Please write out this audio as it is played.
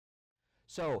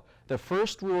So the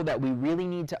first rule that we really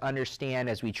need to understand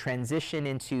as we transition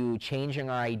into changing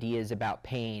our ideas about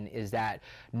pain is that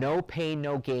no pain,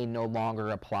 no gain no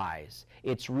longer applies.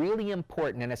 It's really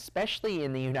important, and especially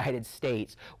in the United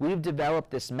States, we've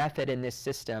developed this method in this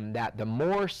system that the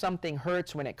more something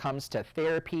hurts when it comes to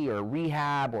therapy or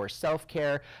rehab or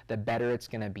self-care, the better it's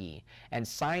going to be. And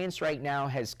science right now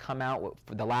has come out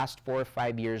for the last 4 or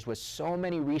 5 years with so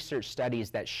many research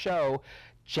studies that show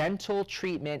gentle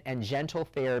treatment and gentle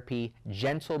therapy,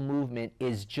 gentle movement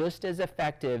is just as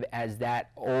effective as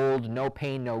that old no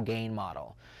pain, no gain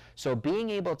model. So being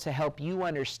able to help you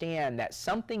understand that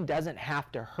something doesn't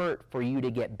have to hurt for you to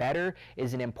get better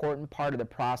is an important part of the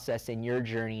process in your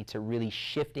journey to really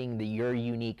shifting your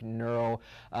unique neural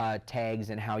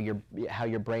tags and how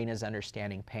your brain is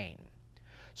understanding pain.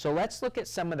 So let's look at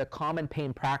some of the common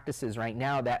pain practices right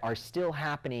now that are still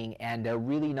happening and they're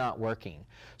really not working.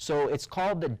 So it's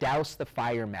called the douse the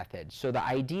fire method. So the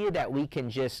idea that we can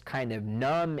just kind of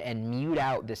numb and mute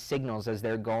out the signals as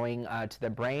they're going to the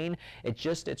brain,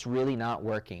 it's really not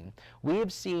working. We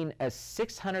have seen a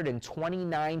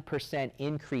 629%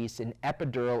 increase in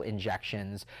epidural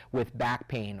injections with back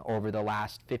pain over the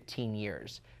last 15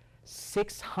 years.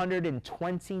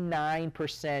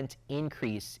 629%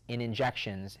 increase in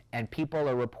injections, and people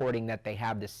are reporting that they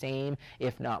have the same,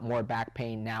 if not more, back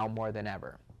pain now more than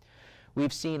ever.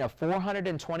 We've seen a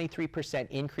 423%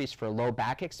 increase for low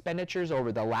back expenditures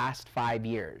over the last 5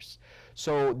 years.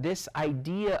 So this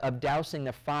idea of dousing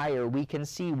the fire, we can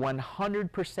see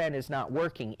 100% is not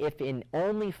working. If in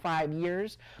only 5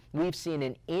 years, we've seen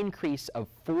an increase of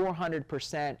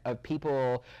 400% of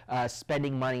people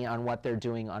spending money on what they're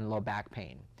doing on low back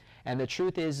pain. And the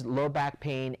truth is, low back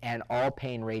pain and all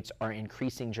pain rates are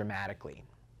increasing dramatically.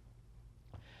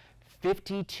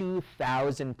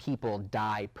 52,000 people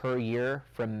die per year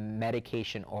from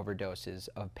medication overdoses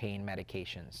of pain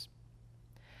medications.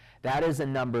 That is a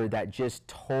number that just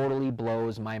totally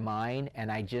blows my mind,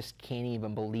 and I just can't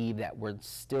even believe that we're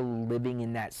still living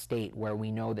in that state where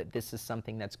we know that this is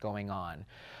something that's going on.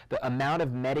 The amount of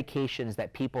medications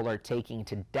that people are taking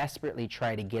to desperately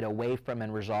try to get away from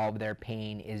and resolve their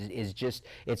pain is just,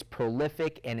 it's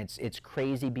prolific, and it's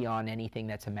crazy beyond anything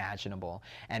that's imaginable.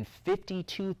 And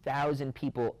 52,000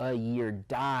 people a year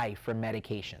die from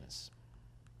medications.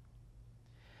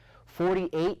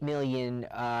 48 million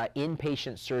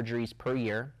inpatient surgeries per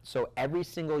year. So every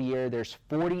single year there's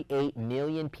 48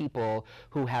 million people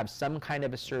who have some kind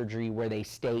of a surgery where they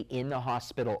stay in the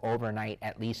hospital overnight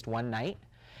at least one night.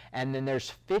 And then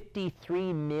there's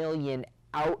 53 million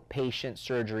outpatient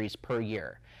surgeries per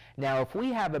year. Now, if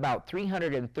we have about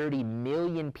 330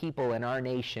 million people in our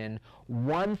nation,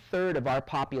 1/3 of our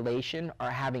population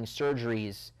are having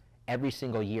surgeries every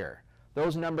single year.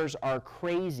 Those numbers are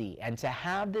crazy, and to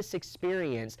have this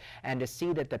experience and to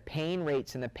see that the pain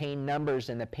rates and the pain numbers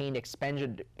and the pain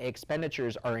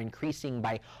expenditures are increasing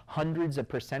by hundreds of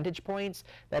percentage points,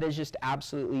 that is just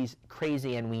absolutely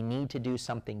crazy, and we need to do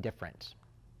something different.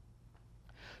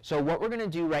 So what we're going to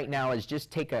do right now is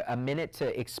just take a minute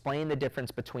to explain the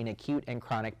difference between acute and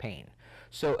chronic pain.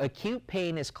 So acute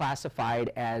pain is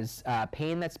classified as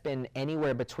pain that's been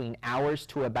anywhere between hours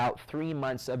to about 3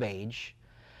 months of age.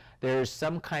 There's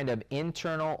some kind of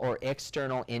internal or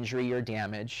external injury or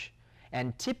damage,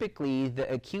 and typically the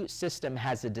acute system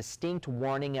has a distinct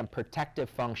warning and protective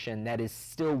function that is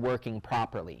still working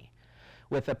properly.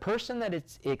 With a person that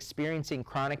is experiencing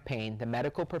chronic pain, the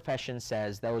medical profession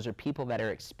says those are people that are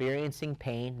experiencing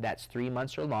pain that's 3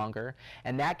 months or longer,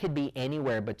 and that could be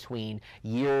anywhere between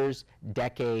years,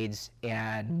 decades,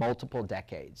 and multiple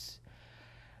decades.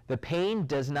 The pain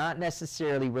does not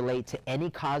necessarily relate to any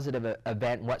causative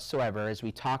event whatsoever. As we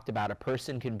talked about, a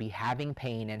person can be having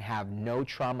pain and have no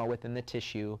trauma within the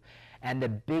tissue. And the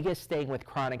biggest thing with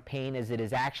chronic pain is it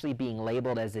is actually being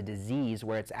labeled as a disease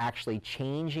where it's actually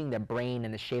changing the brain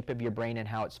and the shape of your brain and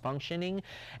how it's functioning.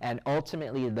 And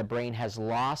ultimately, the brain has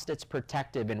lost its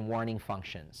protective and warning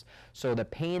functions. So the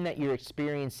pain that you're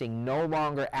experiencing no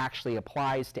longer actually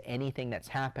applies to anything that's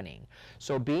happening.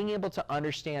 So being able to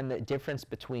understand the difference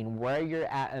between where you're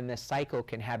at in the cycle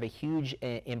can have a huge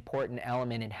important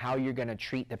element in how you're going to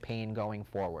treat the pain going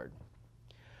forward.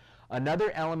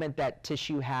 Another element that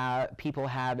people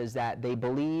have is that they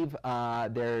believe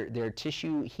their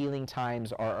tissue healing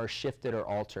times are shifted or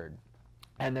altered.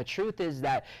 And the truth is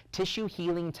that tissue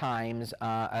healing times,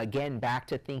 again, back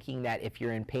to thinking that if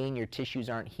you're in pain, your tissues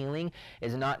aren't healing,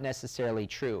 is not necessarily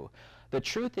true. The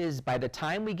truth is, by the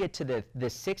time we get to the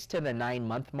 6 to the 9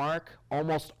 month mark,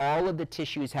 almost all of the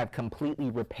tissues have completely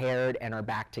repaired and are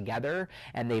back together,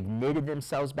 and they've knitted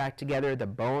themselves back together. The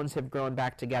bones have grown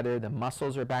back together. The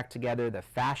muscles are back together. The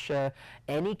fascia,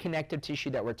 any connective tissue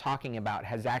that we're talking about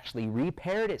has actually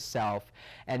repaired itself,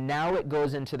 and now it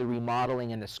goes into the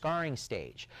remodeling and the scarring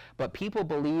stage. But people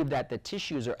believe that the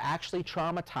tissues are actually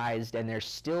traumatized and they're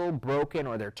still broken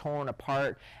or they're torn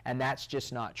apart, and that's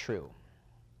just not true.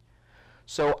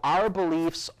 So our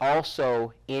beliefs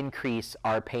also increase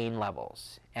our pain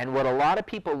levels. And what a lot of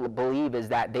people believe is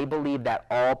that they believe that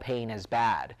all pain is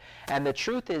bad. And the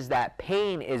truth is that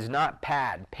pain is not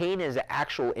bad. Pain is an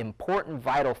actual important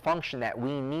vital function that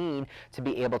we need to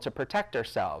be able to protect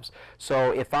ourselves.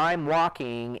 So if I'm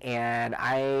walking and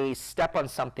I step on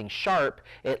something sharp,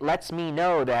 it lets me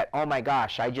know that, oh my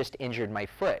gosh, I just injured my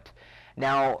foot.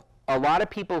 Now, a lot of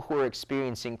people who are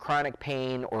experiencing chronic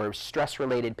pain or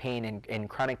stress-related pain and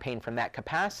chronic pain from that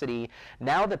capacity,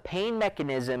 now the pain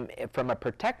mechanism from a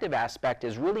protective aspect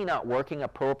is really not working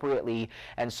appropriately,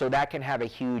 and so that can have a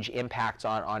huge impact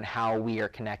on how we are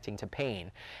connecting to pain.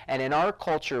 And in our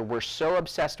culture, we're so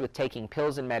obsessed with taking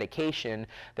pills and medication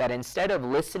that instead of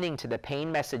listening to the pain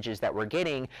messages that we're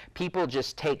getting, people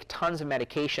just take tons of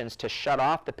medications to shut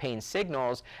off the pain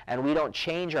signals, and we don't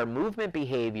change our movement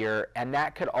behavior, and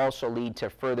that could also lead to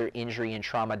further injury and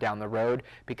trauma down the road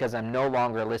because I'm no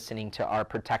longer listening to our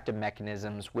protective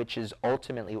mechanisms, which is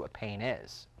ultimately what pain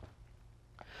is.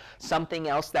 Something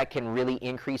else that can really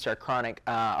increase our chronic,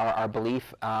 our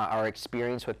belief, our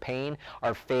experience with pain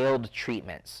are failed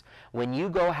treatments. When you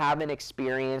go have an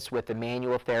experience with a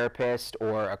manual therapist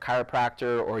or a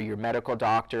chiropractor or your medical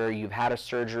doctor, you've had a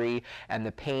surgery and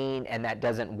the pain and that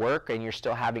doesn't work and you're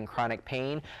still having chronic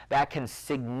pain, that can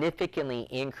significantly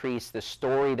increase the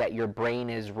story that your brain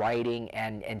is writing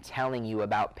and telling you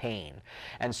about pain.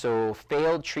 And so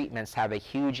failed treatments have a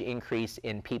huge increase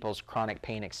in people's chronic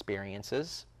pain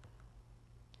experiences.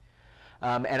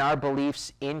 And our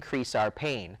beliefs increase our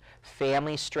pain.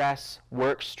 Family stress,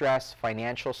 work stress,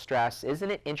 financial stress. Isn't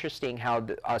it interesting how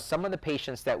some of the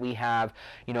patients that we have,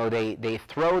 you know, they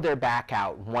throw their back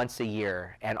out once a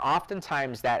year, and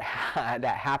oftentimes that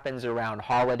happens around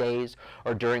holidays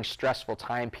or during stressful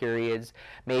time periods.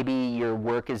 Maybe your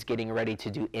work is getting ready to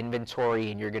do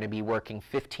inventory and you're going to be working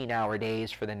 15-hour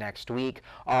days for the next week.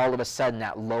 All of a sudden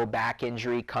that low back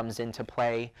injury comes into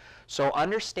play. So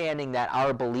understanding that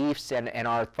our beliefs and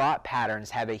our thought patterns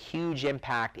have a huge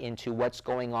impact into what's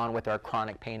going on with our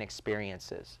chronic pain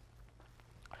experiences.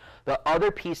 The other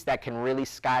piece that can really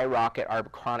skyrocket our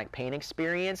chronic pain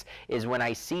experience is when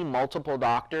I see multiple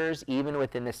doctors, even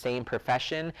within the same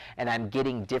profession, and I'm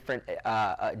getting different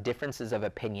differences of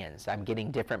opinions. I'm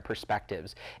getting different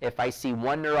perspectives. If I see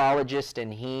one neurologist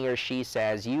and he or she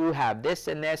says, you have this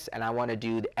and this, and I want to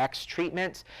do the X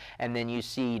treatment, and then you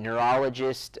see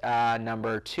neurologist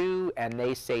number 2, and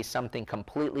they say something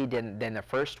completely different than the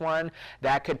first one,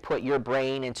 that could put your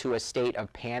brain into a state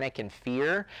of panic and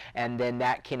fear, and then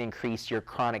that can increase your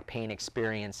chronic pain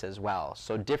experience as well.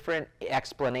 So different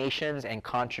explanations and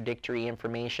contradictory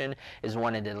information is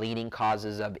one of the leading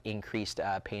causes of increased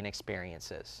pain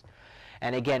experiences.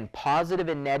 And again, positive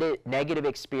and negative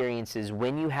experiences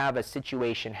when you have a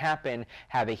situation happen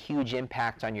have a huge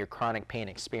impact on your chronic pain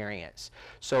experience.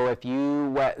 So if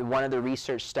you, one of the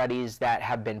research studies that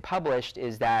have been published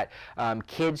is that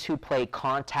kids who play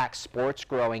contact sports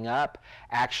growing up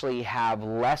actually have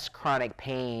less chronic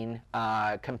pain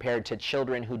compared to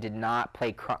children who did not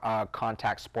play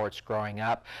contact sports growing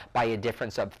up by a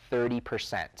difference of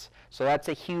 30%. So that's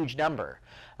a huge number.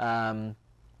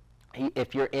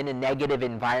 If you're in a negative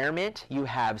environment, you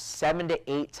have 7 to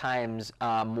 8 times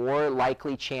more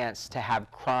likely chance to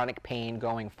have chronic pain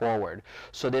going forward.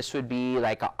 So this would be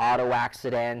like an auto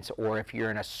accident, or if you're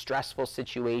in a stressful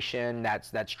situation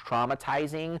that's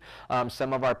traumatizing.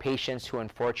 Some of our patients who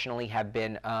unfortunately have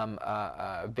been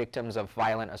victims of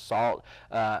violent assault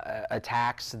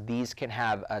attacks, these can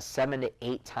have a 7 to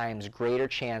 8 times greater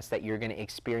chance that you're going to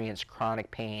experience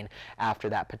chronic pain after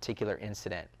that particular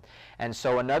incident. And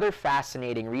so another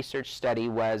fascinating research study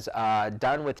was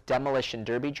done with demolition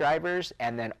derby drivers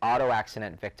and then auto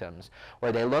accident victims,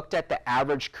 where they looked at the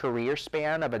average career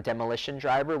span of a demolition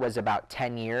driver was about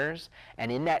 10 years,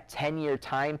 and in that 10-year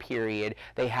time period,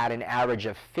 they had an average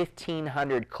of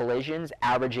 1,500 collisions,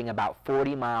 averaging about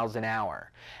 40 miles an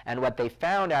hour. And what they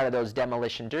found out of those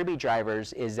demolition derby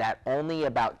drivers is that only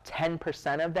about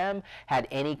 10% of them had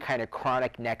any kind of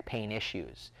chronic neck pain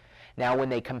issues. Now, when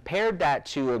they compared that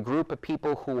to a group of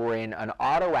people who were in an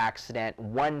auto accident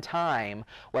one time,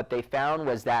 what they found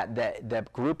was that the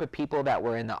group of people that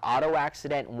were in the auto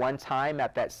accident one time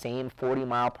at that same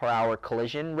 40-mile-per-hour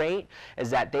collision rate is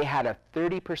that they had a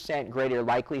 30% greater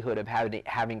likelihood of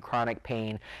having chronic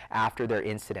pain after their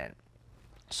incident.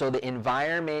 So the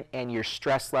environment and your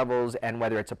stress levels, and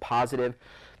whether it's a positive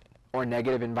or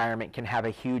negative environment, can have a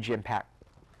huge impact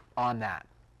on that.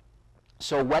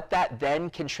 So what that then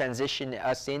can transition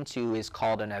us into is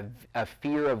called a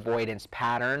fear avoidance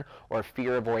pattern or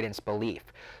fear avoidance belief.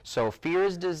 So fear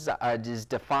is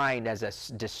defined as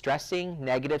a distressing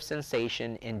negative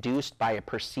sensation induced by a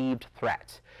perceived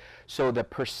threat. So the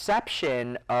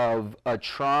perception of a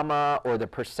trauma or the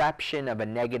perception of a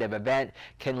negative event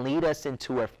can lead us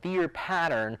into a fear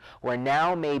pattern where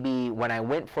now maybe when I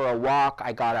went for a walk,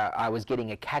 I was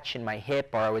getting a catch in my hip,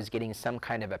 or I was getting some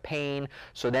kind of a pain.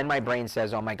 So then my brain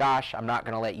says, oh my gosh, I'm not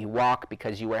going to let you walk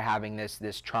because you were having this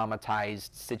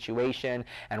traumatized situation,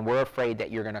 and we're afraid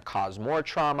that you're going to cause more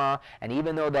trauma. And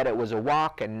even though that it was a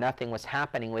walk and nothing was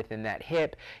happening within that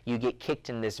hip, you get kicked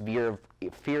in this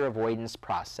fear avoidance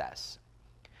process.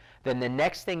 Then the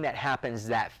next thing that happens is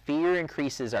that fear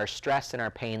increases our stress and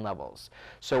our pain levels.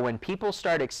 So when people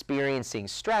start experiencing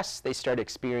stress, they start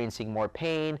experiencing more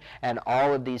pain, and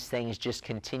all of these things just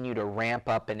continue to ramp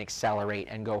up and accelerate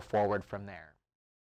and go forward from there.